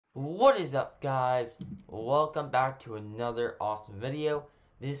What is up, guys? Welcome back to another awesome video.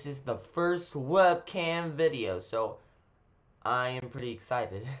 This is the first webcam video, so I am pretty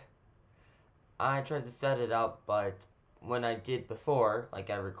excited. I tried to set it up, but when I did before, like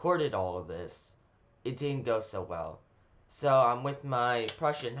I recorded all of this, it didn't go so well. So I'm with my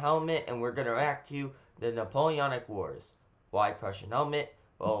Prussian helmet, and we're gonna react to the Napoleonic Wars. Why Prussian helmet?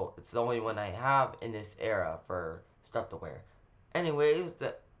 Well, it's the only one I have in this era for stuff to wear. Anyways,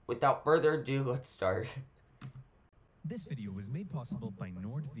 without further ado, let's start. This video was made possible by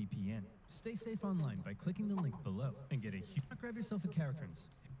NordVPN. Stay safe online by clicking the link below and get a huge... Grab yourself a character.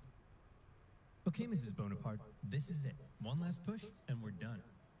 Okay, Mrs. Bonaparte, this is it. One last push and we're done.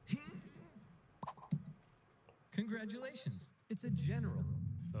 Congratulations, it's a general.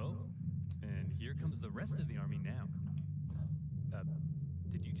 Oh, and here comes the rest of the army now.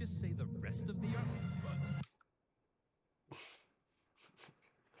 Did you just say the rest of the army?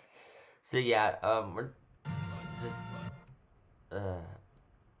 So yeah, we're just,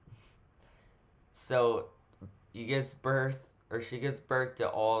 so you gives birth, or she gives birth to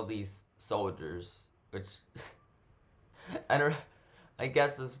all these soldiers, which, I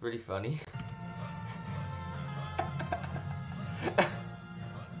guess is pretty funny.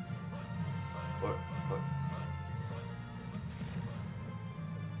 or,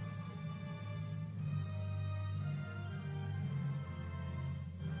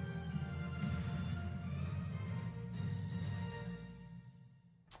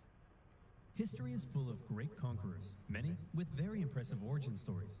 History is full of great conquerors, many with very impressive origin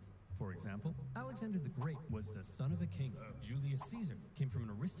stories. For example, Alexander the Great was the son of a king. Julius Caesar came from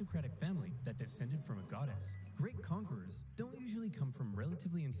an aristocratic family that descended from a goddess. Great conquerors don't usually come from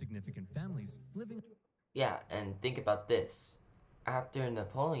relatively insignificant families living... Yeah, and think about this. After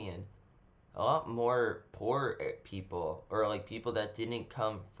Napoleon, a lot more poor people, or like people that didn't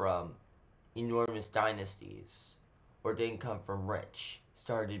come from enormous dynasties, or didn't come from rich,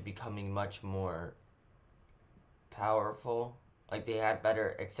 started becoming much more powerful. Like they had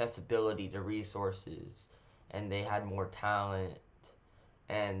better accessibility to resources, and they had more talent,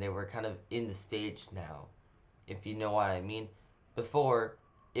 and they were kind of in the stage now, if you know what I mean. Before,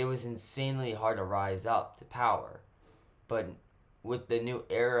 it was insanely hard to rise up to power, but with the new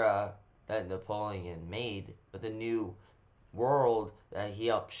era that Napoleon made, with the new world that he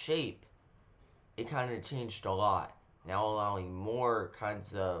helped shape, it kind of changed a lot. Now allowing more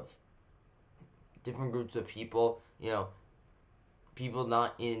kinds of different groups of people, people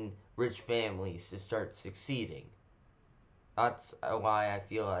not in rich families to start succeeding. That's why I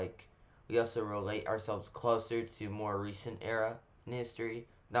feel like we also relate ourselves closer to more recent era in history,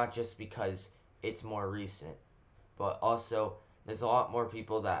 not just because it's more recent, but also there's a lot more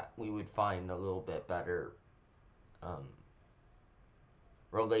people that we would find a little bit better um,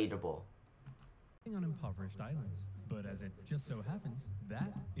 relatable. on impoverished islands. But as it just so happens,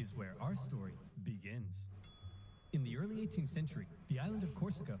 that is where our story begins. In the early 18th century, the island of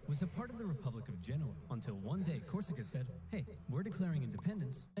Corsica was a part of the Republic of Genoa until one day Corsica said, hey, we're declaring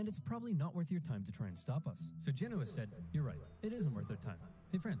independence and it's probably not worth your time to try and stop us. So Genoa said, you're right, it isn't worth their time.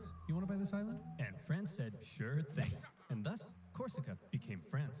 Hey France, you want to buy this island? And France said, sure thing. And thus, Corsica became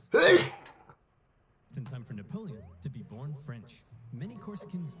France. In time for Napoleon to be born French. Many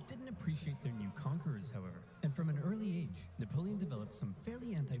Corsicans didn't appreciate their new conquerors, however, and from an early age, Napoleon developed some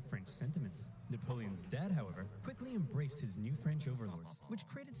fairly anti-French sentiments. Napoleon's dad, however, quickly embraced his new French overlords, which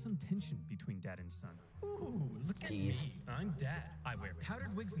created some tension between dad and son. Ooh, look at me. I'm dad. I wear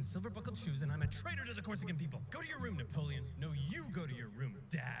powdered wigs and silver-buckled shoes, and I'm a traitor to the Corsican people. Go to your room, Napoleon. No, you go to your room,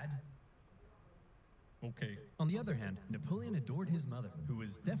 Dad. Okay. On the other hand, Napoleon adored his mother, who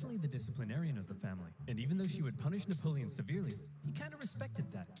was definitely the disciplinarian of the family. And even though she would punish Napoleon severely, he kind of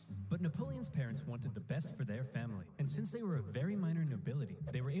respected that. But Napoleon's parents wanted the best for their family. And since they were a very minor nobility,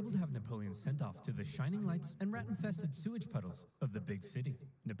 they were able to have Napoleon sent off to the shining lights and rat-infested sewage puddles of the big city.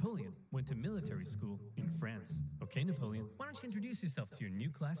 Napoleon went to military school in France. Okay, Napoleon, why don't you introduce yourself to your new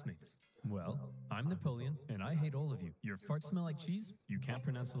classmates? Well, I'm Napoleon, and I hate all of you. Your farts smell like cheese, you can't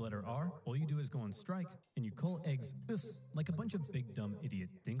pronounce the letter R, all you do is go on strike, and you call eggs oofs like a bunch of big dumb idiot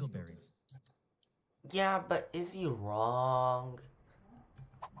dingleberries. Yeah, but is he wrong?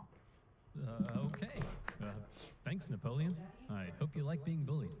 Okay. Thanks, Napoleon. I hope you like being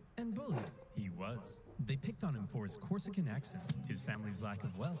bullied. And bullied he was. They picked on him for his Corsican accent, his family's lack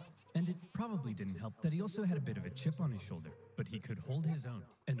of wealth, and it probably didn't help that he also had a bit of a chip on his shoulder, but he could hold his own,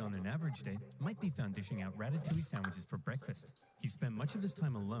 and on an average day, might be found dishing out ratatouille sandwiches for breakfast. He spent much of his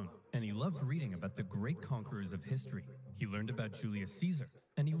time alone, and he loved reading about the great conquerors of history. He learned about Julius Caesar,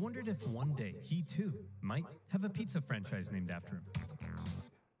 and he wondered if one day he too might have a pizza franchise named after him.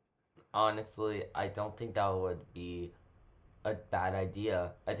 Honestly, I don't think that would be a bad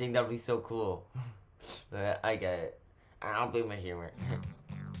idea. I think that would be so cool. But I get it. I don't believe my humor.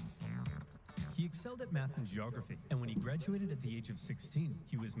 He excelled at math and geography, and when he graduated at the age of 16,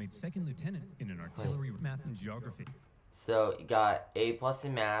 he was made second lieutenant in an artillery math and geography. So you got A plus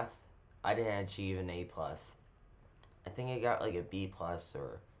in math. I didn't achieve an A plus. I think I got like a B plus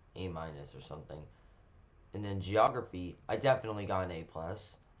or A minus or something. And then geography, I definitely got an A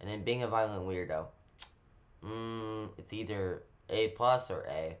plus. And then being a violent weirdo, it's either A plus or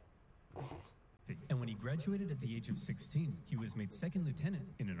A. And when he graduated at the age of 16, he was made second lieutenant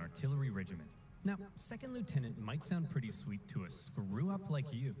in an artillery regiment. Now, second lieutenant might sound pretty sweet to a screw-up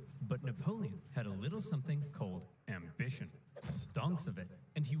like you, but Napoleon had a little something called ambition. Stonks of it.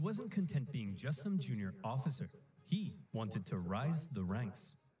 And he wasn't content being just some junior officer. He wanted to rise the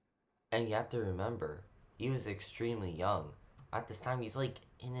ranks. And you have to remember, he was extremely young. At this time, he's like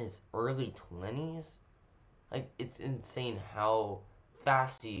in his early 20s. Like, it's insane how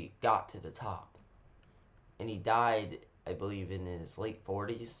fast he got to the top. And he died, I believe, in his late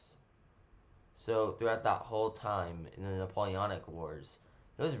 40s. So throughout that whole time in the Napoleonic Wars,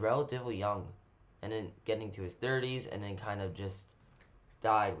 he was relatively young. And then getting to his 30s, and then kind of just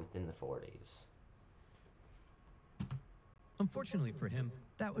died within the 40s. Unfortunately for him,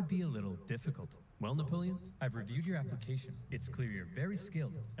 that would be a little difficult. Well, Napoleon, I've reviewed your application. It's clear you're very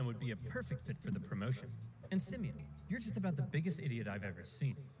skilled and would be a perfect fit for the promotion. And Simeon, you're just about the biggest idiot I've ever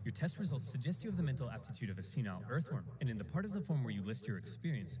seen. Your test results suggest you have the mental aptitude of a senile earthworm, and in the part of the form where you list your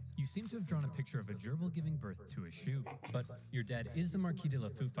experience, you seem to have drawn a picture of a gerbil giving birth to a shoe. But your dad is the Marquis de la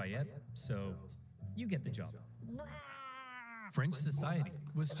Fayette, so you get the job. French society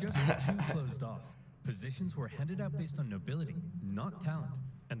was just too closed off. Positions were handed out based on nobility, not talent,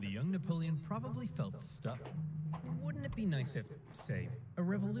 and the young Napoleon probably felt stuck. Wouldn't it be nice if, say, a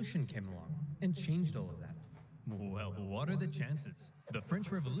revolution came along and changed all of that? Well, what are the chances? The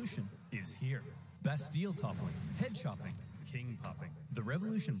French Revolution is here. Bastille toppling, head chopping, king popping. The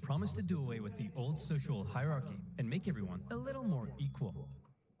revolution promised to do away with the old social hierarchy and make everyone a little more equal.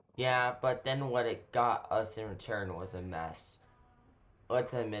 Yeah, but then what it got us in return was a mess.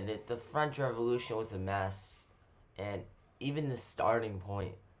 Let's admit it, the French Revolution was a mess, and even the starting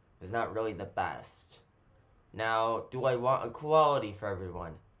point was not really the best. Now, do I want equality for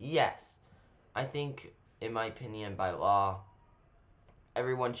everyone? Yes. I think, in my opinion, by law,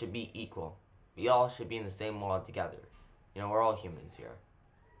 everyone should be equal. We all should be in the same law together. You know, we're all humans here.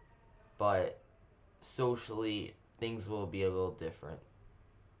 But socially, things will be a little different.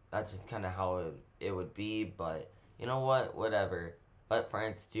 That's just kind of how it would be, but you know what? Whatever. Let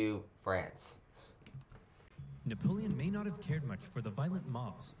France do France. Napoleon may not have cared much for the violent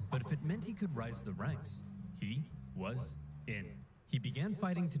mobs, but if it meant he could rise the ranks, he was in. He began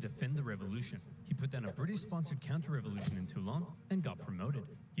fighting to defend the revolution. He put down a British-sponsored counter-revolution in Toulon and got promoted.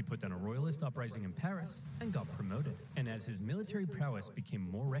 He put down a royalist uprising in Paris and got promoted. And as his military prowess became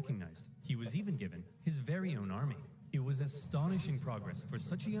more recognized, he was even given his very own army. It was astonishing progress for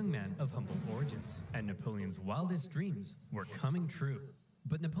such a young man of humble origins, and Napoleon's wildest dreams were coming true.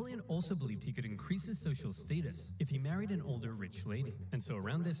 But Napoleon also believed he could increase his social status if he married an older rich lady. And so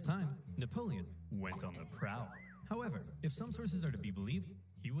around this time, Napoleon went on the prowl. However, if some sources are to be believed,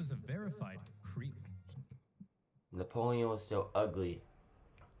 he was a verified creep. Napoleon was so ugly.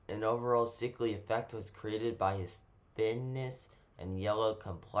 An overall sickly effect was created by his thinness and yellow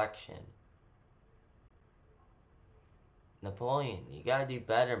complexion. Napoleon, you gotta do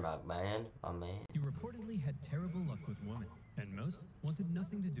better, my man. He reportedly had terrible luck with women, and most wanted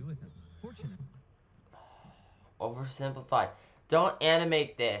nothing to do with him. Fortunately, Oversimplified. Don't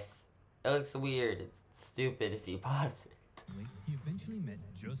animate this. It looks weird. It's stupid if you pause it. he eventually met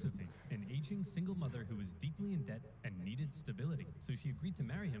Josephine, an aging single mother who was deeply in debt and needed stability, so she agreed to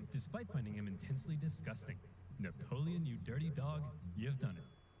marry him despite finding him intensely disgusting. Napoleon, you dirty dog, you've done it.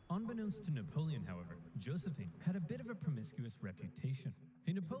 Unbeknownst to Napoleon, however, Josephine had a bit of a promiscuous reputation.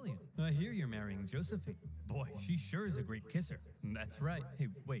 Hey, Napoleon, I hear you're marrying Josephine. Boy, she sure is a great kisser. That's right. Hey,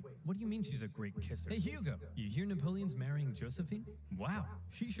 wait, what do you mean she's a great kisser? Hey, Hugo, you hear Napoleon's marrying Josephine? Wow,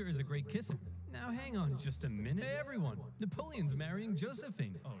 she sure is a great kisser. Now, hang on just a minute. Hey, everyone, Napoleon's marrying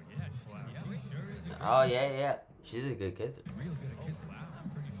Josephine. Oh, yeah, she sure is a great Oh, yeah. She's a good kisser. Real good at kissing. Wow, I'm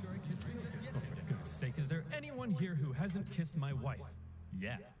pretty sure I kissed her yesterday. Oh, for goodness sake, is there anyone here who hasn't kissed my wife?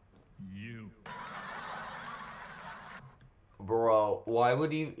 Yeah. You. Bro, why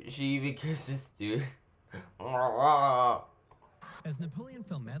would she even kiss this dude? As Napoleon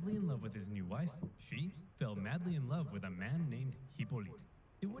fell madly in love with his new wife, she fell madly in love with a man named Hippolyte.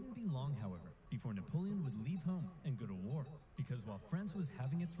 It wouldn't be long, however, before Napoleon would leave home and go to war. Because while France was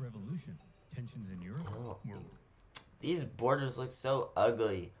having its revolution, tensions in Europe were... These borders look so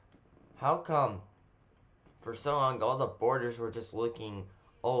ugly. How come for so long all the borders were just looking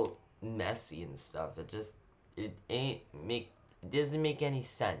all messy and stuff? It doesn't make any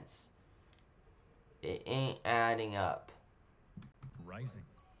sense. It ain't adding up. Rising.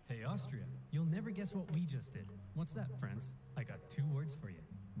 Hey, Austria, you'll never guess what we just did. What's that, France? I got 2 words for you.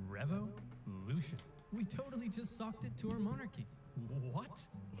 Revolution. We totally just socked it to our monarchy. What?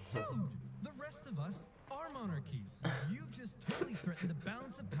 Dude, the rest of us are monarchies. You've just totally threatened the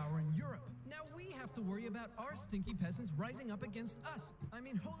balance of power in Europe. Now we have to worry about our stinky peasants rising up against us. I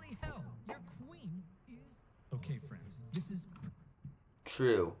mean, holy hell, your queen is... Okay, friends, this is...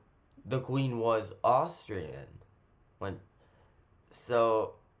 True. The queen was Austrian.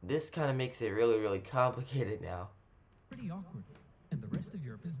 So this kind of makes it really, really complicated now. Pretty awkward. And the rest of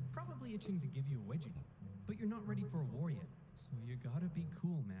Europe is probably itching to give you a wedgie. But you're not ready for a war yet. So you gotta be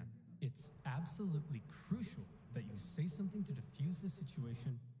cool, man. It's absolutely crucial that you say something to defuse the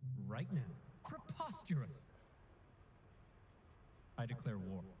situation right now. Preposterous! I declare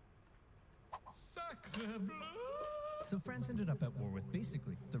war. Sacre bleu! So France ended up at war with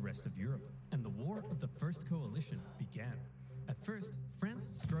basically the rest of Europe, and the War of the First Coalition began. At first, France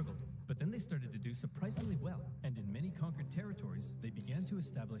struggled, but then they started to do surprisingly well, and in many conquered territories, they began to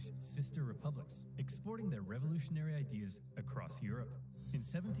establish sister republics, exporting their revolutionary ideas across Europe. In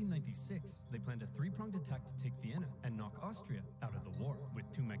 1796, they planned a 3-pronged attack to take Vienna and knock Austria out of the war,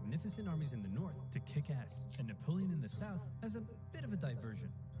 with 2 magnificent armies in the north to kick ass, and Napoleon in the south as a bit of a diversion.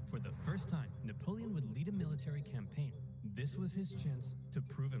 For the first time, Napoleon would lead a military campaign. This was his chance to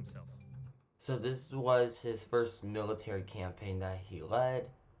prove himself. So this was his first military campaign that he led.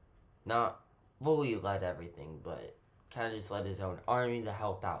 Not fully led everything, but kind of just led his own army to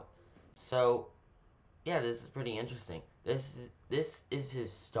help out. So, yeah, this is pretty interesting. This is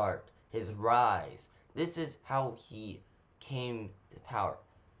his start, his rise. This is how he came to power.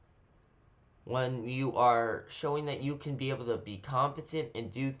 When you are showing that you can be able to be competent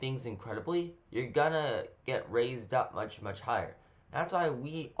and do things incredibly, you're gonna get raised up much, much higher. That's why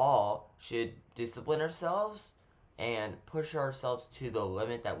we all should discipline ourselves and push ourselves to the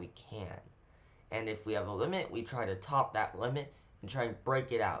limit that we can. And if we have a limit, we try to top that limit and try and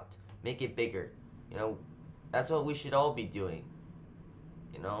break it out, make it bigger. You know, that's what we should all be doing.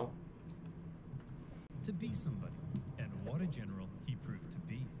 You know? To be somebody, and what a general he proved to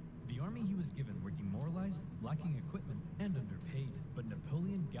be. The army he was given were demoralized, lacking equipment, and underpaid, but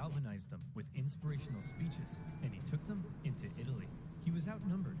Napoleon galvanized them with inspirational speeches, and he took them into Italy. He was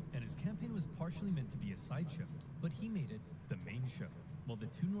outnumbered, and his campaign was partially meant to be a sideshow, but he made it the main show. While the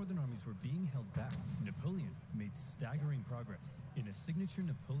 2 northern armies were being held back, Napoleon made staggering progress. In a signature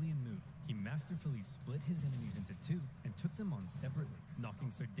Napoleon move, he masterfully split his enemies into 2 and took them on separately,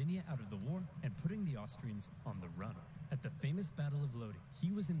 knocking Sardinia out of the war and putting the Austrians on the run. At the famous Battle of Lodi,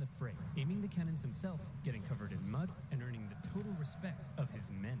 he was in the fray, aiming the cannons himself, getting covered in mud, and earning the total respect of his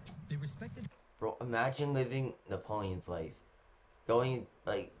men. They respected... Bro, imagine living Napoleon's life. Going,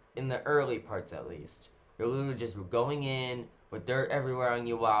 like, in the early parts at least. You're literally just going in with dirt everywhere on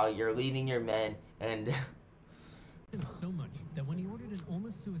you while you're leading your men, and... him so much that when he ordered an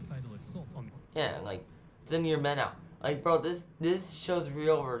almost suicidal assault on the... yeah, like, sending your men out. Like, bro, this shows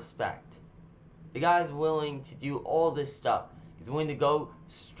real respect. The guy's willing to do all this stuff. He's willing to go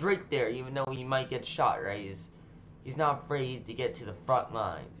straight there, even though he might get shot, right? He's not afraid to get to the front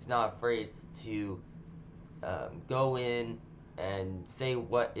lines. He's not afraid to go in and say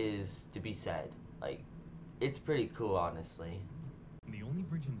what is to be said. Like, it's pretty cool, honestly. The only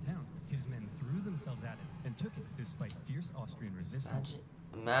bridge in town, his men threw themselves at it and took it despite fierce Austrian resistance.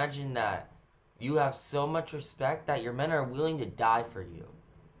 Imagine that. You have so much respect that your men are willing to die for you.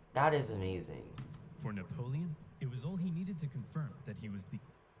 That is amazing. For Napoleon, it was all he needed to confirm that he was the...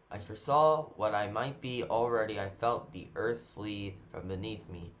 I foresaw what I might be already. I felt the earth flee from beneath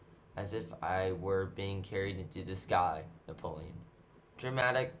me, as if I were being carried into the sky, Napoleon.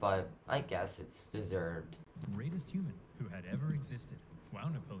 Dramatic, but I guess it's deserved. Greatest human who had ever existed. Wow,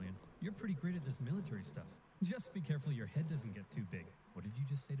 Napoleon, you're pretty great at this military stuff. Just be careful your head doesn't get too big. What did you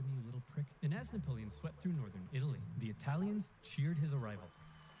just say to me, you little prick? And as Napoleon swept through northern Italy, the Italians cheered his arrival.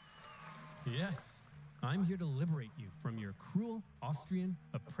 Yes, I'm here to liberate you from your cruel Austrian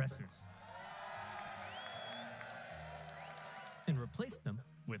oppressors and replace them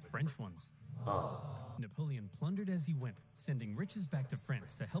with French ones. Oh, Napoleon plundered as he went, sending riches back to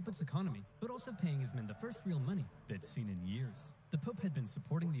France to help its economy, but also paying his men the first real money they'd seen in years. The Pope had been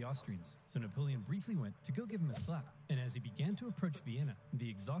supporting the Austrians, so Napoleon briefly went to go give him a slap, and as he began to approach Vienna, the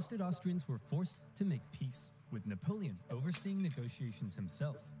exhausted Austrians were forced to make peace, with Napoleon overseeing negotiations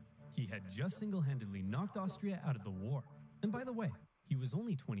himself. He had just single-handedly knocked Austria out of the war. And by the way, he was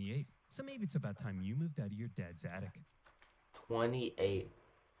only 28, so maybe it's about time you moved out of your dad's attic. 28.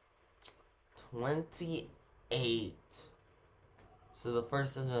 28. So the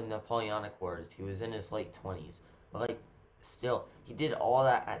first of the Napoleonic Wars, he was in his late 20s. But like, still, he did all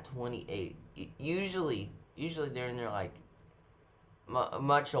that at 28. Usually they're in their like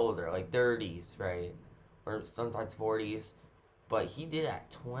much older, like 30s, right? Or sometimes 40s. But he did it at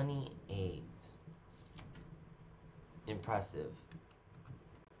 28. Impressive.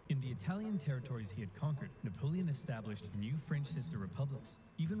 In the Italian territories he had conquered, Napoleon established new French sister republics,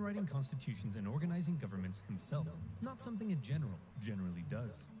 even writing constitutions and organizing governments himself, not something a general generally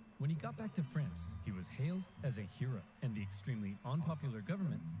does. When he got back to France, he was hailed as a hero, and the extremely unpopular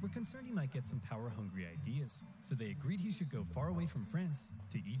government were concerned he might get some power-hungry ideas, so they agreed he should go far away from France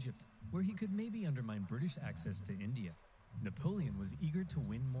to Egypt, where he could maybe undermine British access to India. Napoleon was eager to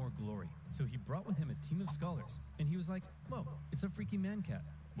win more glory, so he brought with him a team of scholars, and he was like, whoa, it's a freaky man-cat.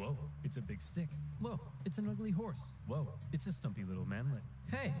 Whoa, it's a big stick. Whoa, it's an ugly horse. Whoa, it's a stumpy little manlet.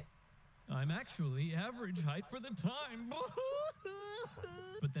 Hey, I'm actually average height for the time.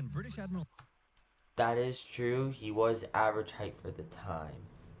 But then British Admiral... That is true, he was average height for the time.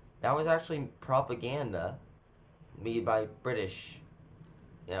 That was actually propaganda made by British.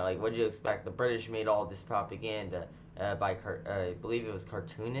 You know, like, what'd you expect? The British made all this propaganda by, I believe it was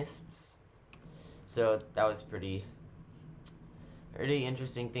cartoonists. So that was pretty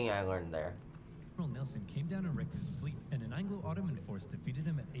interesting thing I learned there. Admiral Nelson came down and wrecked his fleet, and an Anglo-Ottoman force defeated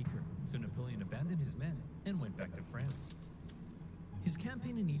him at Acre, so Napoleon abandoned his men and went back to France. His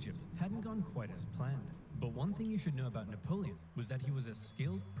campaign in Egypt hadn't gone quite as planned, but one thing you should know about Napoleon was that he was a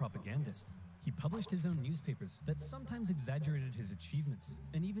skilled propagandist. He published his own newspapers that sometimes exaggerated his achievements,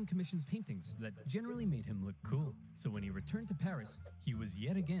 and even commissioned paintings that generally made him look cool. So when he returned to Paris, he was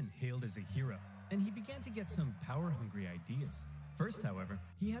yet again hailed as a hero, and he began to get some power-hungry ideas. First, however,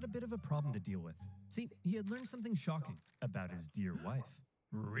 he had a bit of a problem to deal with. See, he had learned something shocking about his dear wife.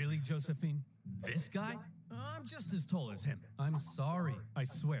 Really, Josephine? This guy? I'm just as tall as him. I'm sorry, I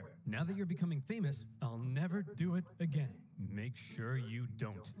swear. Now that you're becoming famous, I'll never do it again. Make sure you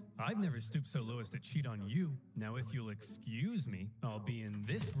don't. I've never stooped so low as to cheat on you. Now, if you'll excuse me, I'll be in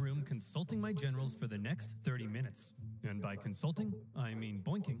this room consulting my generals for the next 30 minutes. And by consulting, I mean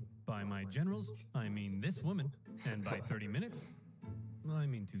boinking. By my generals, I mean this woman. And by 30 minutes, I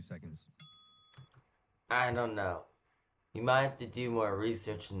mean 2 seconds. I don't know. You might have to do more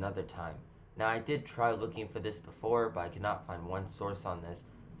research another time. Now, I did try looking for this before, but I could not find one source on this,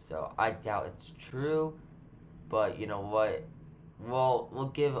 so I doubt it's true. But you know what?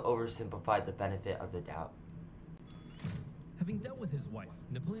 We'll give Oversimplified the benefit of the doubt. Having dealt with his wife,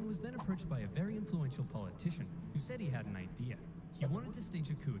 Napoleon was then approached by a very influential politician who said he had an idea. He wanted to stage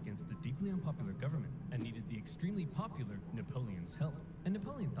a coup against the deeply unpopular government and needed the extremely popular Napoleon's help. And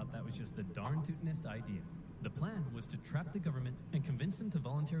Napoleon thought that was just the darn tootinest idea. The plan was to trap the government and convince them to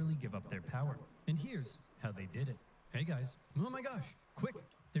voluntarily give up their power. And here's how they did it. Hey guys, oh my gosh, quick!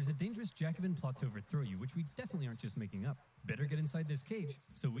 There's a dangerous Jacobin plot to overthrow you, which we definitely aren't just making up. Better get inside this cage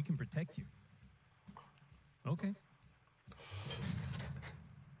so we can protect you. Okay.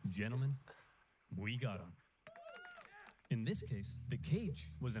 Gentlemen, we got him. In this case, the cage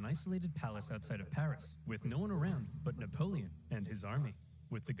was an isolated palace outside of Paris, with no one around but Napoleon and his army.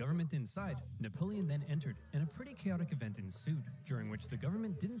 With the government inside, Napoleon then entered, and a pretty chaotic event ensued, during which the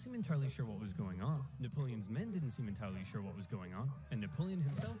government didn't seem entirely sure what was going on, Napoleon's men didn't seem entirely sure what was going on, and Napoleon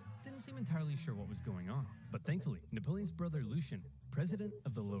himself didn't seem entirely sure what was going on. But thankfully, Napoleon's brother Lucien, president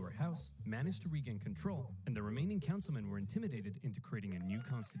of the lower house, managed to regain control, and the remaining councilmen were intimidated into creating a new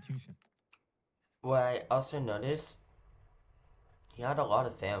constitution. What I also noticed, he had a lot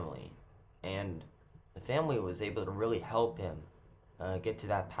of family, and the family was able to really help him get to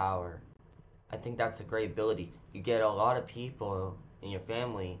that power. I think that's a great ability. You get a lot of people in your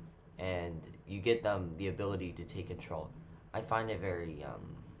family, and you get them the ability to take control. I find it very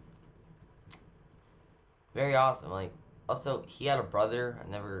awesome. Like, also, he had a brother. I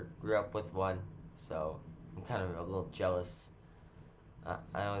never grew up with one, so I'm kind of a little jealous.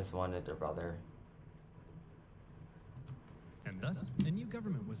 I always wanted a brother. And thus, a new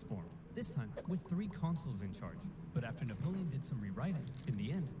government was formed, this time with 3 consuls in charge. But after Napoleon did some rewriting, in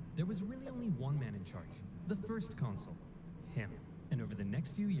the end, there was really only one man in charge, the first consul, him. And over the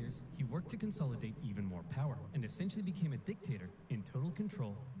next few years, he worked to consolidate even more power and essentially became a dictator in total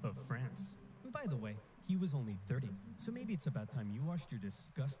control of France. And by the way, he was only 30, so maybe it's about time you washed your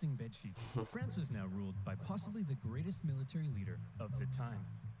disgusting bedsheets. France was now ruled by possibly the greatest military leader of the time.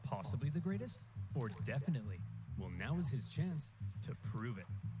 Possibly the greatest? Or definitely? Well, now is his chance to prove it.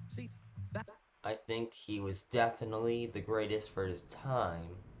 See, that... I think he was definitely the greatest for his time,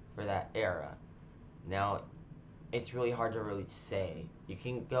 for that era. Now, it's really hard to really say. You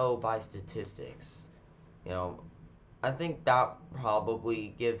can go by statistics. You know, I think that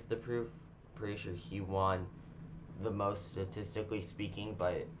probably gives the proof. Pretty sure he won the most statistically speaking,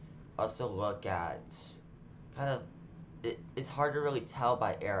 but also look at kind of it's hard to really tell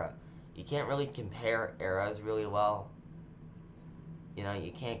by era. You can't really compare eras really well. You know,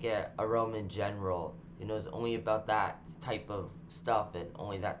 you can't get a Roman general who knows only about that type of stuff and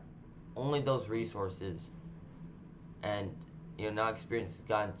only those resources, and not experienced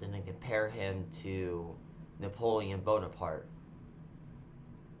guns, and then compare him to Napoleon Bonaparte.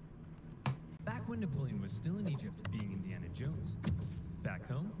 Back when Napoleon was still in Egypt, being Indiana Jones. Back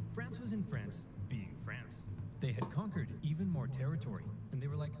home, France was in France, being France. They had conquered even more territory, and they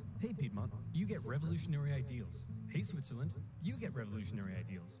were like, hey Piedmont, you get revolutionary ideals. Hey Switzerland, you get revolutionary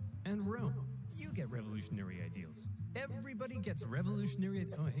ideals. And Rome, you get revolutionary ideals. Everybody gets revolutionary.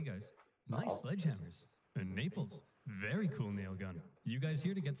 Oh, hey guys, nice sledgehammers. And Naples, very cool nail gun. You guys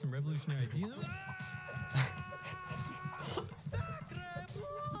here to get some revolutionary ideals?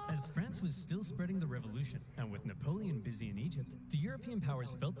 As France was still spreading the revolution, and with Napoleon busy in Egypt, the European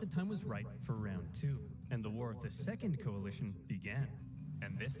powers felt the time was right for round 2, and the War of the Second Coalition began.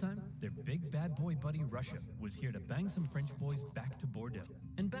 And this time, their big bad boy buddy Russia was here to bang some French boys back to Bordeaux.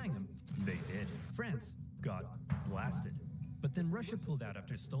 And bang them, they did. France got blasted. But then Russia pulled out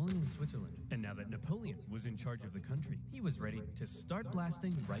after stalling in Switzerland, and now that Napoleon was in charge of the country, he was ready to start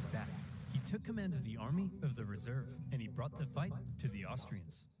blasting right back. He took command of the Army of the Reserve, and he brought the fight to the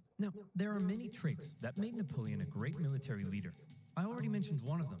Austrians. Now, there are many traits that made Napoleon a great military leader. I already mentioned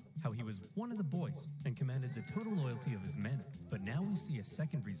one of them, how he was one of the boys and commanded the total loyalty of his men. But now we see a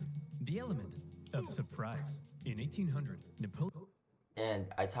second reason, the element of surprise. In 1800, Napoleon... And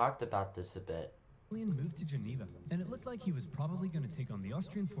I talked about this a bit. Napoleon moved to Geneva, and it looked like he was probably going to take on the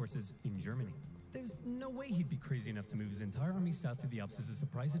Austrian forces in Germany. There's no way he'd be crazy enough to move his entire army south through the Alps as a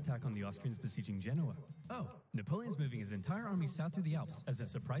surprise attack on the Austrians besieging Genoa. Oh, Napoleon's moving his entire army south through the Alps as a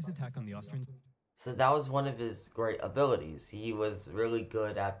surprise attack on the Austrians. So that was one of his great abilities. He was really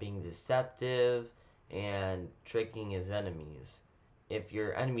good at being deceptive and tricking his enemies. If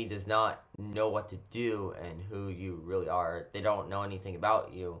your enemy does not know what to do and who you really are, they don't know anything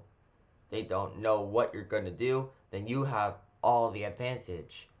about you, they don't know what you're going to do, then you have all the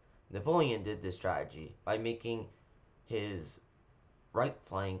advantage. Napoleon did this strategy by making his right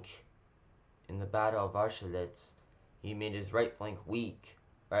flank in the Battle of Austerlitz. He made his right flank weak,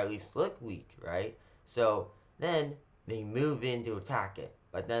 or at least look weak, right? So then they move in to attack it,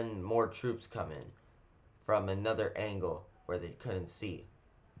 but then more troops come in from another angle where they couldn't see.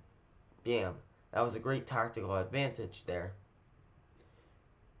 Bam, that was a great tactical advantage there.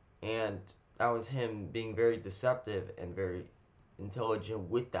 And that was him being very deceptive and very intelligent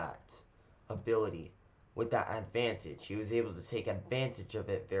with that ability, with that advantage. He was able to take advantage of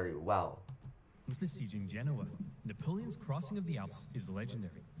it very well. Besieging Genoa. Napoleon's crossing of the Alps is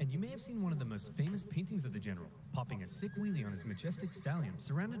legendary, and you may have seen one of the most famous paintings of the general, popping a sick wheelie on his majestic stallion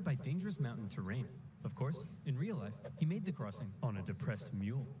surrounded by dangerous mountain terrain. Of course, in real life, he made the crossing on a depressed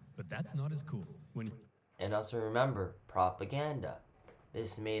mule, but that's not as cool. And also remember, propaganda.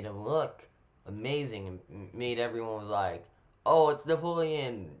 This made him look amazing and made everyone was like, oh, it's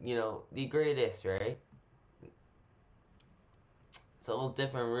Napoleon, the greatest, right? It's a little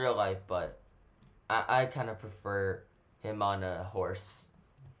different in real life, but I kind of prefer him on a horse.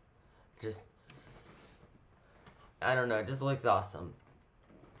 I don't know, it just looks awesome.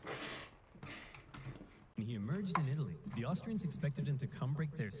 When he emerged in Italy, the Austrians expected him to come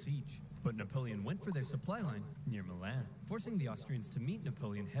break their siege, but Napoleon went for their supply line near Milan, forcing the Austrians to meet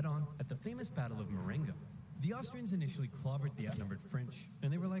Napoleon head-on at the famous Battle of Marengo. The Austrians initially clobbered the outnumbered French,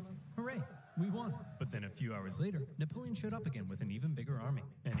 and they were like, hooray, we won. But then a few hours later, Napoleon showed up again with an even bigger army,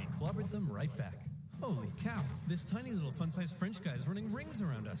 and he clobbered them right back. Holy cow, this tiny little fun-sized French guy is running rings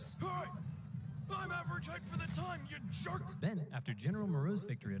around us. Hey! I'm average height for the time, you jerk! Then, after General Moreau's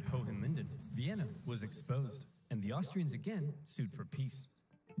victory at Hohenlinden, Vienna was exposed, and the Austrians again sued for peace.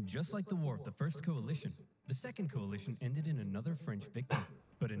 Just like the War of the First Coalition, the Second Coalition ended in another French victory.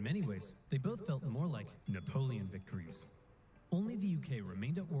 But in many ways, they both felt more like Napoleon victories. Only the UK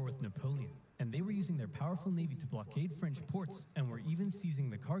remained at war with Napoleon, and they were using their powerful navy to blockade French ports and were even seizing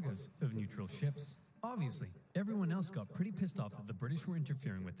the cargoes of neutral ships. Obviously, everyone else got pretty pissed off that the British were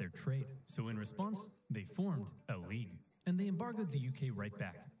interfering with their trade, so in response, they formed a league, and they embargoed the UK right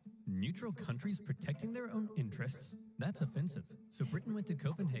back. Neutral countries protecting their own interests? That's offensive. So Britain went to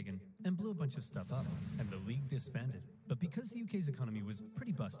Copenhagen and blew a bunch of stuff up, and the league disbanded. But because the UK's economy was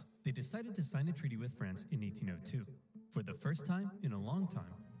pretty bust, they decided to sign a treaty with France in 1802. For the first time in a long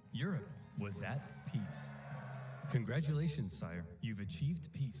time, Europe was at peace. Congratulations, sire. You've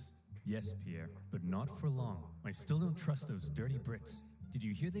achieved peace. Yes, Pierre, but not for long. I still don't trust those dirty Brits. Did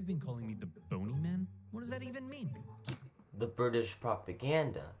you hear they've been calling me the Bony Man? What does that even mean? The British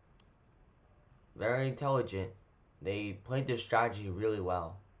propaganda. Very intelligent. They played their strategy really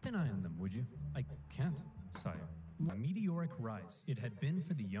well. Keep an eye on them, would you? I can't, sire. A meteoric rise it had been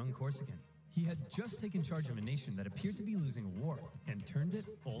for the young Corsican. He had just taken charge of a nation that appeared to be losing a war and turned it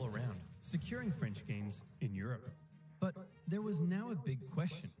all around, securing French gains in Europe. But there was now a big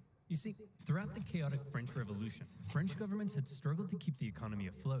question. You see, throughout the chaotic French Revolution, French governments had struggled to keep the economy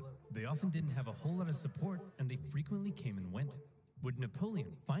afloat. They often didn't have a whole lot of support, and they frequently came and went. Would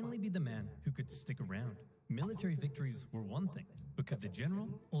Napoleon finally be the man who could stick around? Military victories were one thing, but could the general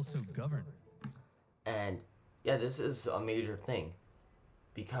also govern? And yeah, this is a major thing,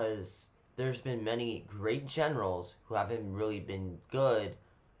 because there's been many great generals who haven't really been good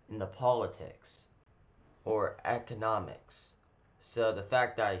in the politics or economics. So the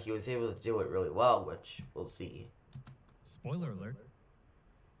fact that he was able to do it really well, which we'll see. Spoiler alert.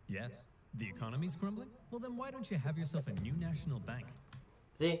 Yes, the economy's crumbling? Well, then why don't you have yourself a new national bank?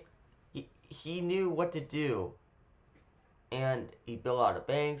 See, he knew what to do, and he built a lot of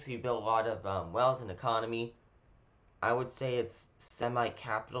banks, he built a lot of wealth and economy. I would say it's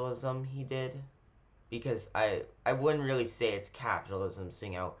semi-capitalism he did, because I wouldn't really say it's capitalism,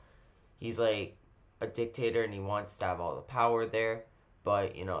 seeing how he's like a dictator and he wants to have all the power there,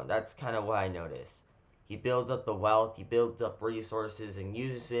 but you know, that's kind of what I noticed. He builds up the wealth, he builds up resources and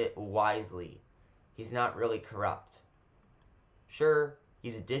uses it wisely. He's not really corrupt. Sure,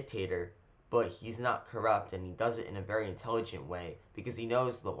 he's a dictator, but he's not corrupt, and he does it in a very intelligent way because he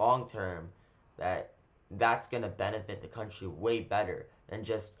knows the long term that that's going to benefit the country way better than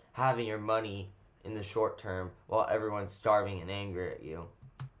just having your money in the short term while everyone's starving and angry at you.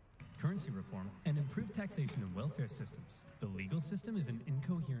 Currency reform, and improved taxation and welfare systems. The legal system is an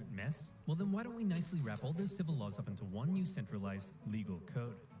incoherent mess? Well, then why don't we nicely wrap all those civil laws up into one new centralized legal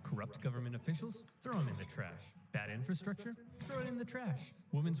code? Corrupt government officials? Throw them in the trash. Bad infrastructure? Throw it in the trash.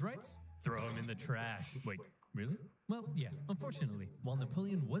 Women's rights? Throw them in the trash. Wait, really? Well, yeah, unfortunately, while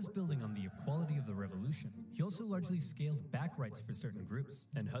Napoleon was building on the equality of the revolution, he also largely scaled back rights for certain groups,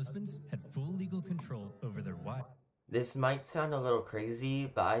 and husbands had full legal control over their wives. This might sound a little crazy,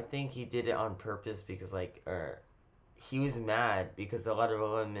 but I think he did it on purpose because, like, he was mad because a lot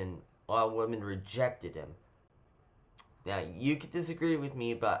of women rejected him. Now, you could disagree with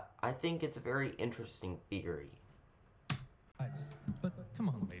me, but I think it's a very interesting theory. But come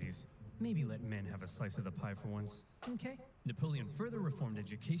on, ladies. Maybe let men have a slice of the pie for once, okay? Napoleon further reformed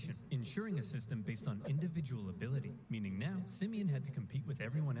education, ensuring a system based on individual ability, meaning now Simeon had to compete with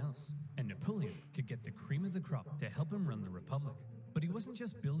everyone else, and Napoleon could get the cream of the crop to help him run the Republic. But he wasn't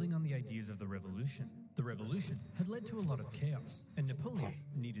just building on the ideas of the revolution. The revolution had led to a lot of chaos, and Napoleon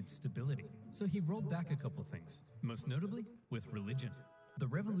needed stability. So he rolled back a couple things, most notably with religion. The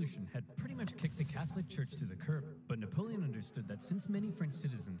revolution had pretty much kicked the Catholic Church to the curb, but Napoleon understood that since many French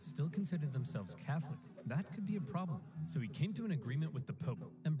citizens still considered themselves Catholic, that could be a problem. So he came to an agreement with the Pope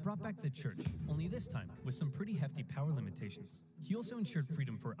and brought back the Church, only this time with some pretty hefty power limitations. He also ensured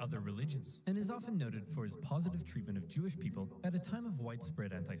freedom for other religions, and is often noted for his positive treatment of Jewish people at a time of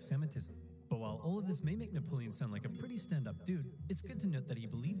widespread anti-Semitism. But while all of this may make Napoleon sound like a pretty stand-up dude, it's good to note that he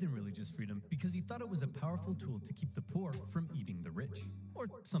believed in religious freedom because he thought it was a powerful tool to keep the poor from eating the rich, or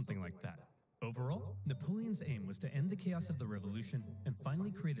something like that. Overall, Napoleon's aim was to end the chaos of the revolution and finally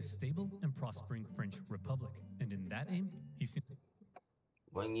create a stable and prospering French Republic. And in that aim, he seemed...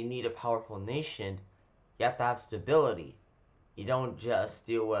 When you need a powerful nation, you have to have stability. You don't just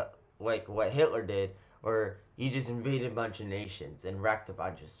do what Hitler did, or you just invaded a bunch of nations and wrecked a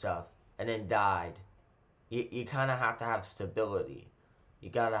bunch of stuff and then died. You kind of have to have stability. You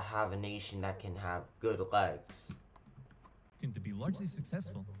gotta have a nation that can have good legs. Seemed to be largely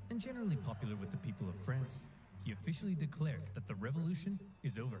successful and generally popular with the people of France. He officially declared that the revolution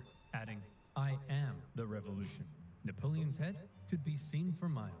is over, adding, "I am the revolution." Napoleon's head could be seen for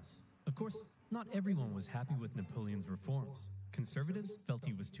miles. Of course, not everyone was happy with Napoleon's reforms. Conservatives felt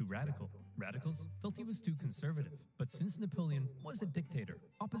he was too radical. Radicals felt he was too conservative. But since Napoleon was a dictator,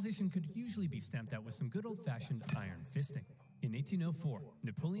 opposition could usually be stamped out with some good old-fashioned iron fisting. In 1804,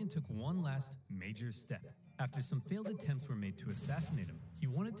 Napoleon took one last major step. After some failed attempts were made to assassinate him, he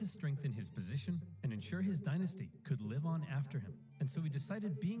wanted to strengthen his position and ensure his dynasty could live on after him. And so he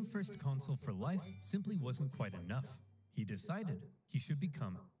decided being first consul for life simply wasn't quite enough. He decided he should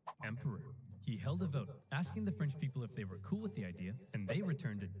become emperor. He held a vote, asking the French people if they were cool with the idea, and they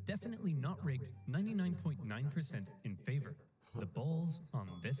returned a definitely not rigged 99.9% in favor. The ball's on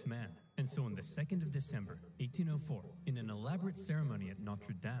this man. And so on the 2nd of December, 1804, in an elaborate ceremony at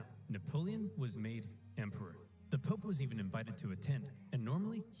Notre Dame, Napoleon was made emperor. The Pope was even invited to attend, and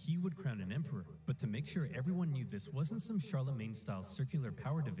normally he would crown an emperor, but to make sure everyone knew this wasn't some Charlemagne-style circular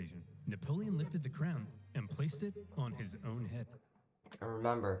power division, Napoleon lifted the crown and placed it on his own head. And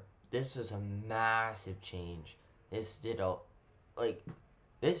remember, this was a massive change. This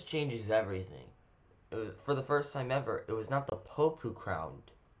this changes everything. For the first time ever, it was not the Pope who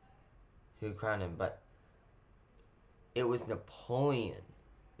crowned him, but it was Napoleon.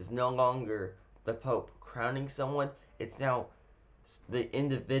 It's no longer the Pope crowning someone, it's now the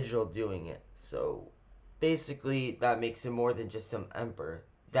individual doing it. So basically, that makes him more than just some emperor.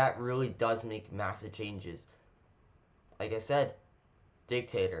 That really does make massive changes. Like I said,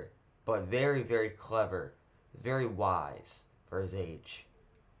 dictator, but very, very clever, very wise for his age.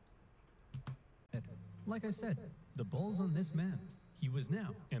 Like I said, the ball's on this man. He was now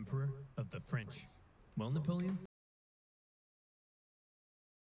Emperor of the French. Well, Napoleon,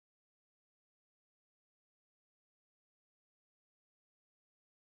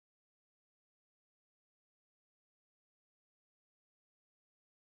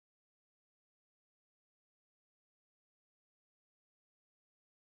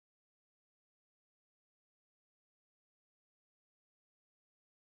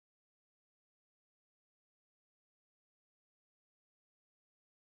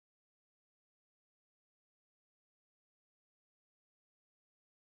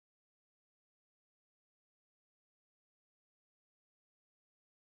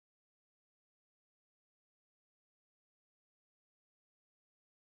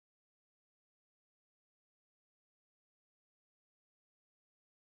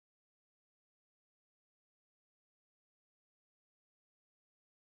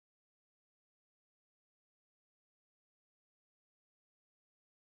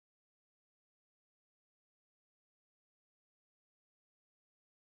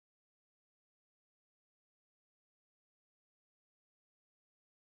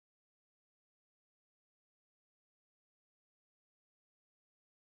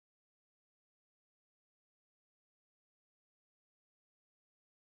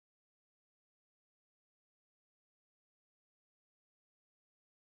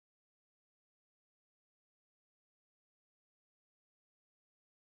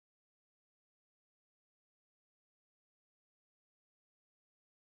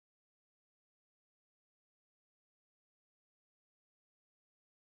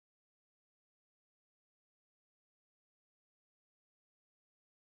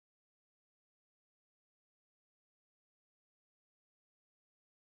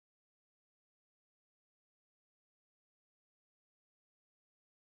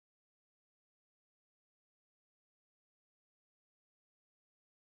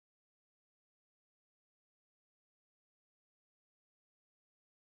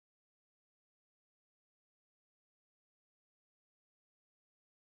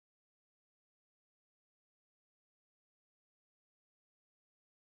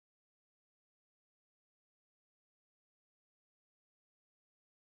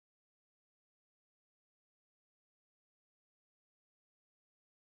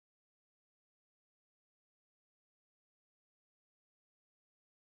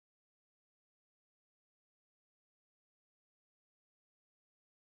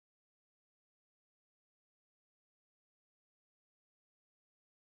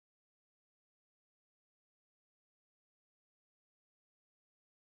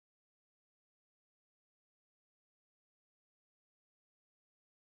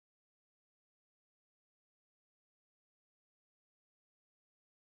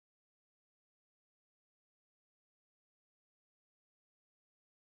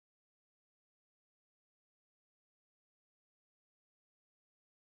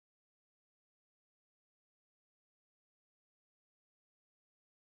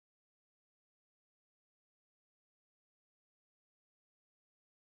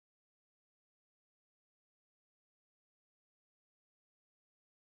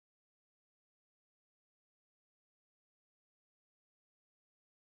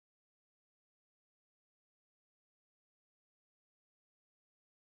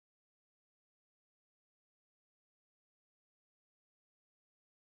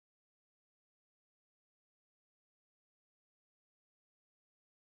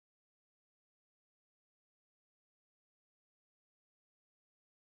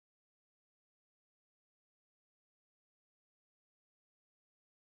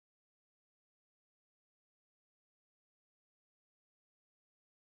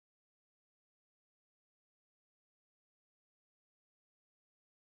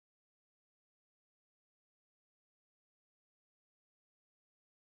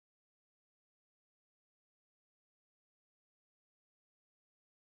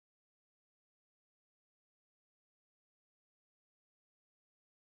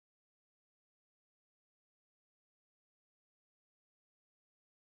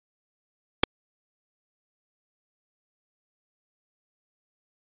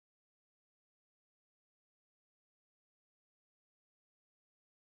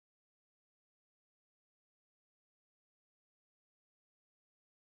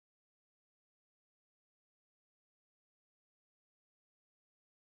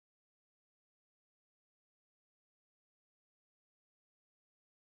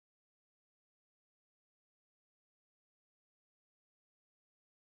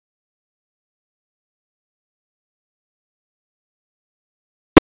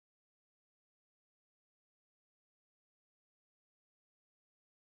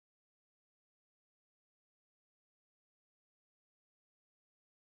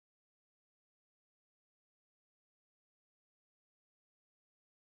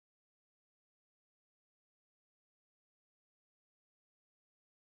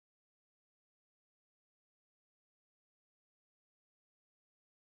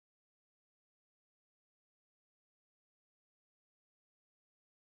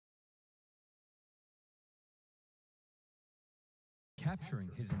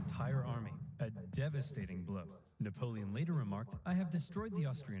 capturing his entire army, a devastating blow. Napoleon later remarked, "I have destroyed the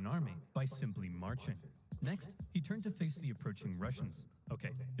Austrian army by simply marching." Next, he turned to face the approaching Russians.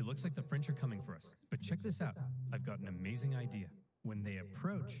 "Okay, it looks like the French are coming for us, but check this out. I've got an amazing idea. When they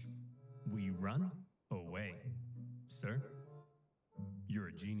approach, we run away." Sir, you're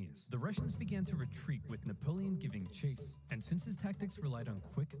a genius. The Russians began to retreat with Napoleon giving chase, and since his tactics relied on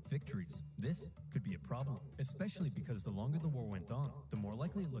quick victories, this could be a problem, especially because the longer the war went on, the more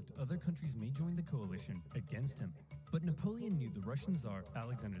likely it looked other countries may join the coalition against him. But Napoleon knew the Russian Tsar,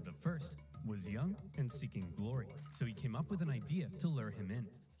 Alexander I, was young and seeking glory, so he came up with an idea to lure him in.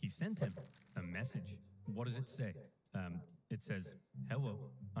 He sent him a message. What does it say? It says,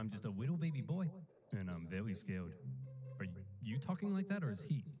 "Hello, I'm just a little baby boy, and I'm very scared." Are you talking like that, or is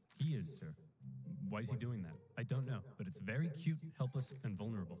he? He is, sir. Why is he doing that? I don't know, but it's very cute, helpless, and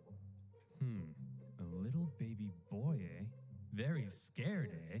vulnerable. A little baby boy, eh? Very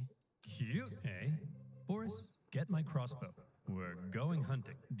scared, eh? Cute, eh? Boris, get my crossbow. We're going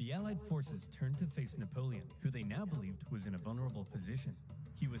hunting. The Allied forces turned to face Napoleon, who they now believed was in a vulnerable position.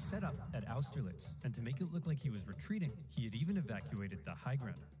 He was set up at Austerlitz, and to make it look like he was retreating, he had even evacuated the high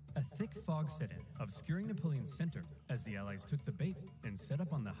ground. A thick fog set in, obscuring Napoleon's center as the Allies took the bait and set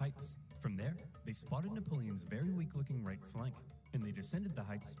up on the heights. From there, they spotted Napoleon's very weak-looking right flank, and they descended the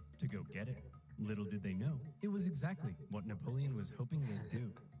heights to go get it. Little did they know, it was exactly what Napoleon was hoping they'd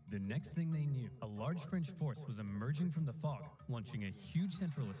do. The next thing they knew, a large French force was emerging from the fog, launching a huge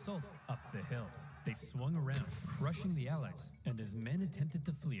central assault up the hill. They swung around, crushing the Allies, and as men attempted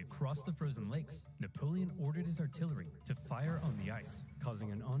to flee across the frozen lakes, Napoleon ordered his artillery to fire on the ice,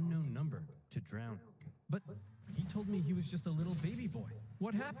 causing an unknown number to drown. But he told me he was just a little baby boy.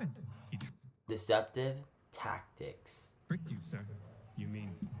 What happened? Deceptive tactics. Tricked you, sir. You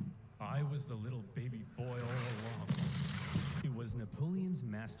mean I was the little baby boy all along? It was Napoleon's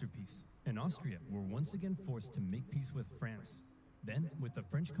masterpiece, and Austria were once again forced to make peace with France. Then, with the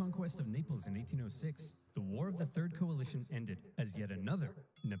French conquest of Naples in 1806, the War of the Third Coalition ended as yet another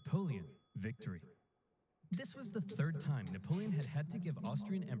Napoleon victory. This was the third time Napoleon had had to give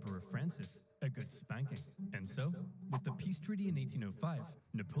Austrian Emperor Francis a good spanking. And so, with the peace treaty in 1805,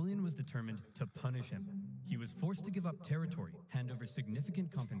 Napoleon was determined to punish him. He was forced to give up territory, hand over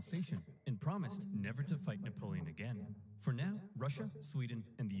significant compensation, and promised never to fight Napoleon again. For now, Russia, Sweden,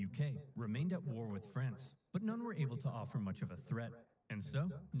 and the UK remained at war with France, but none were able to offer much of a threat. And so,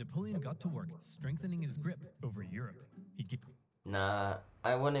 Napoleon got to work strengthening his grip over Europe. Nah,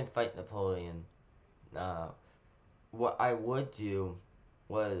 I wouldn't fight Napoleon. What I would do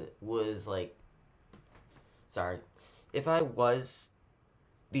was like, sorry, if I was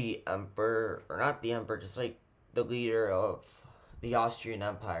the emperor, or not the emperor, just like the leader of the Austrian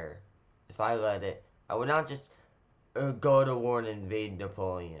Empire, if I led it, I would not just go to war and invade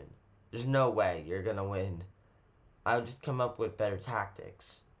Napoleon. There's no way you're gonna win. I would just come up with better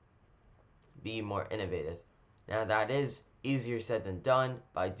tactics, be more innovative. Now that is easier said than done,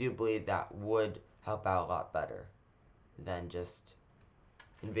 but I do believe that would help out a lot better than just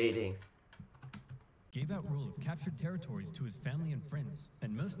invading. Gave out rule of captured territories to his family and friends,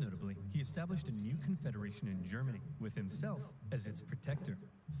 and most notably, he established a new confederation in Germany, with himself as its protector.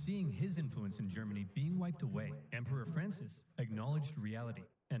 Seeing his influence in Germany being wiped away, Emperor Francis acknowledged reality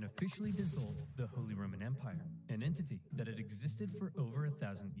and officially dissolved the Holy Roman Empire, an entity that had existed for over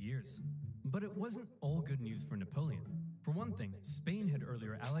 1,000 years. But it wasn't all good news for Napoleon. For one thing, Spain had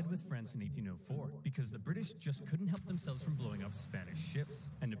earlier allied with France in 1804 because the British just couldn't help themselves from blowing up Spanish ships,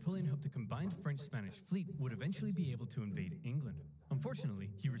 and Napoleon hoped a combined French-Spanish fleet would eventually be able to invade England.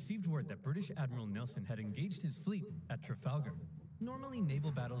 Unfortunately, he received word that British Admiral Nelson had engaged his fleet at Trafalgar. Normally,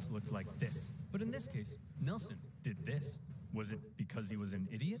 naval battles looked like this, but in this case, Nelson did this. Was it because he was an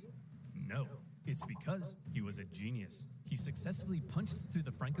idiot? No. It's because he was a genius. He successfully punched through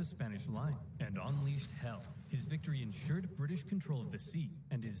the Franco-Spanish line and unleashed hell. His victory ensured British control of the sea,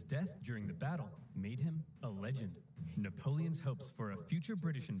 and his death during the battle made him a legend. Napoleon's hopes for a future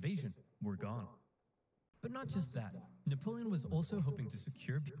British invasion were gone. But not just that. Napoleon was also hoping to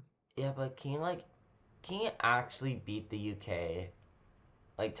secure... Yeah, but can you actually beat the UK?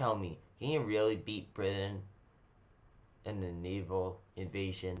 Like, tell me, can you really beat Britain in a naval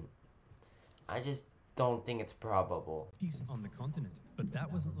invasion? I just don't think it's probable. Peace on the continent, but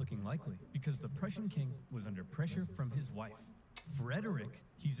that wasn't looking likely because the Prussian king was under pressure from his wife. Frederick,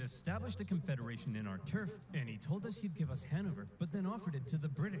 he's established a confederation in our turf, and he told us he'd give us Hanover, but then offered it to the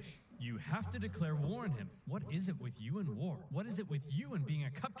British. You have to declare war on him. What is it with you and war? What is it with you and being a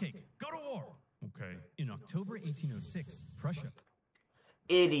cupcake? Go to war! Okay. In October 1806, Prussia.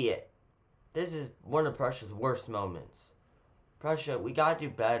 Idiot. This is one of Prussia's worst moments. Prussia, we gotta do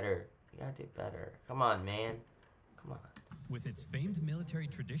better. We gotta do better. Come on, man. Come on. With its famed military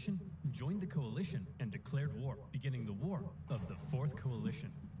tradition, joined the coalition and declared war, beginning the War of the Fourth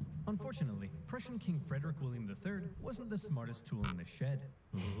Coalition. Unfortunately, Prussian King Frederick William III wasn't the smartest tool in the shed.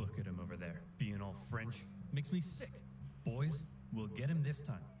 Look at him over there, being all French. Makes me sick. Boys, we'll get him this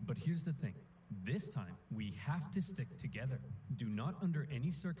time. But here's the thing. This time, we have to stick together. Do not under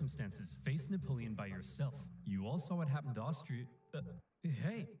any circumstances face Napoleon by yourself. You all saw what happened to Austria.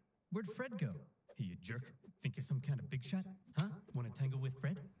 Hey, where'd Fred go? Hey, you jerk. Think you're some kind of big shot? Huh? Want to tangle with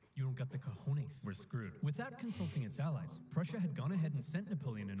Fred? You don't got the cojones. We're screwed. Without consulting its allies, Prussia had gone ahead and sent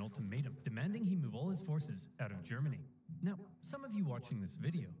Napoleon an ultimatum, demanding he move all his forces out of Germany. Now, some of you watching this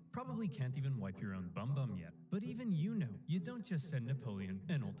video probably can't even wipe your own bum yet, but even you know you don't just send Napoleon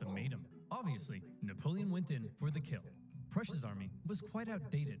an ultimatum. Obviously, Napoleon went in for the kill. Prussia's army was quite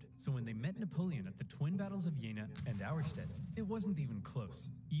outdated, so when they met Napoleon at the twin battles of Jena and Auerstedt, it wasn't even close.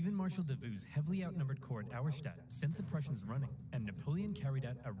 Even Marshal Davout's heavily outnumbered corps at Auerstedt sent the Prussians running, and Napoleon carried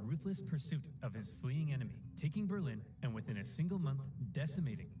out a ruthless pursuit of his fleeing enemy, taking Berlin and within a single month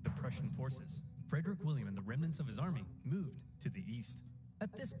decimating the Prussian forces. Frederick William and the remnants of his army moved to the east.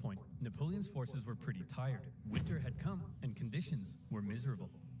 At this point, Napoleon's forces were pretty tired. Winter had come, and conditions were miserable.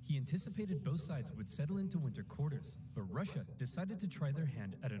 He anticipated both sides would settle into winter quarters, but Russia decided to try their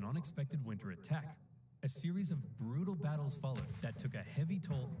hand at an unexpected winter attack. A series of brutal battles followed that took a heavy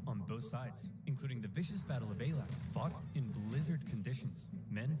toll on both sides, including the vicious Battle of Eylau, fought in blizzard conditions.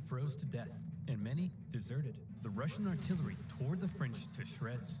 Men froze to death, and many deserted. The Russian artillery tore the French to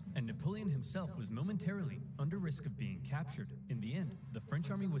shreds, and Napoleon himself was momentarily under risk of being captured. In the end, the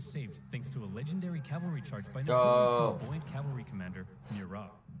French army was saved thanks to a legendary cavalry charge by Napoleon's flamboyant cavalry commander,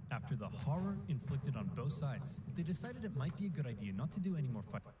 Murat. After the horror inflicted on both sides, they decided it might be a good idea not to do any more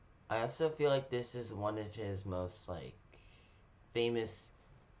fighting. I also feel like this is one of his most, like, famous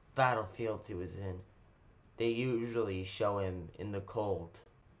battlefields he was in. They usually show him in the cold.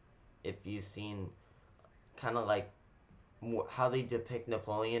 If you've seen kind of like how they depict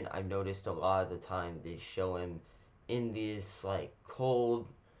Napoleon, I've noticed a lot of the time they show him in this, like, cold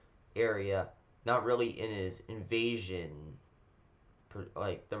area. Not really in his invasion,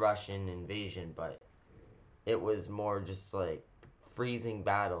 like the Russian invasion, but it was more just like freezing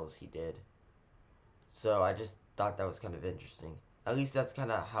battles he did. So I just thought that was kind of interesting. At least that's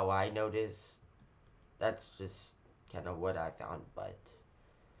kind of how I noticed. That's just kind of what I found, but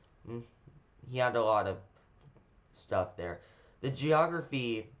he had a lot of stuff there. The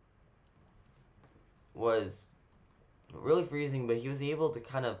geography was really freezing, but he was able to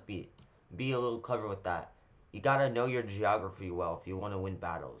kind of be a little clever with that. You gotta know your geography well if you want to win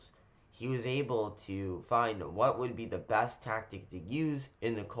battles. He was able to find what would be the best tactic to use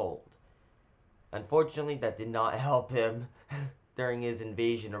in the cold. Unfortunately, that did not help him during his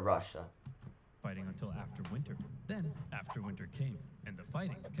invasion of Russia. Fighting until after winter. Then, after winter came, and the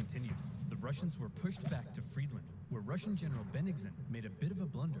fighting continued. The Russians were pushed back to Friedland, where Russian General Bennigsen made a bit of a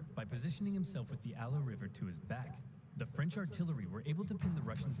blunder by positioning himself with the Aller River to his back. The French artillery were able to pin the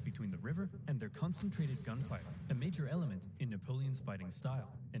Russians between the river and their concentrated gunfire, a major element in Napoleon's fighting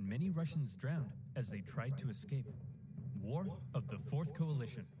style, and many Russians drowned as they tried to escape. War of the Fourth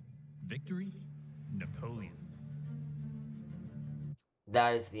Coalition. Victory, Napoleon.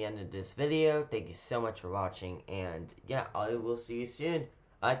 That is the end of this video. Thank you so much for watching, and yeah, I will see you soon.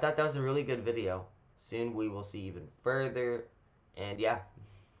 I thought that was a really good video. Soon we will see even further, and yeah.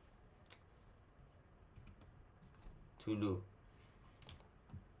 Toodaloo.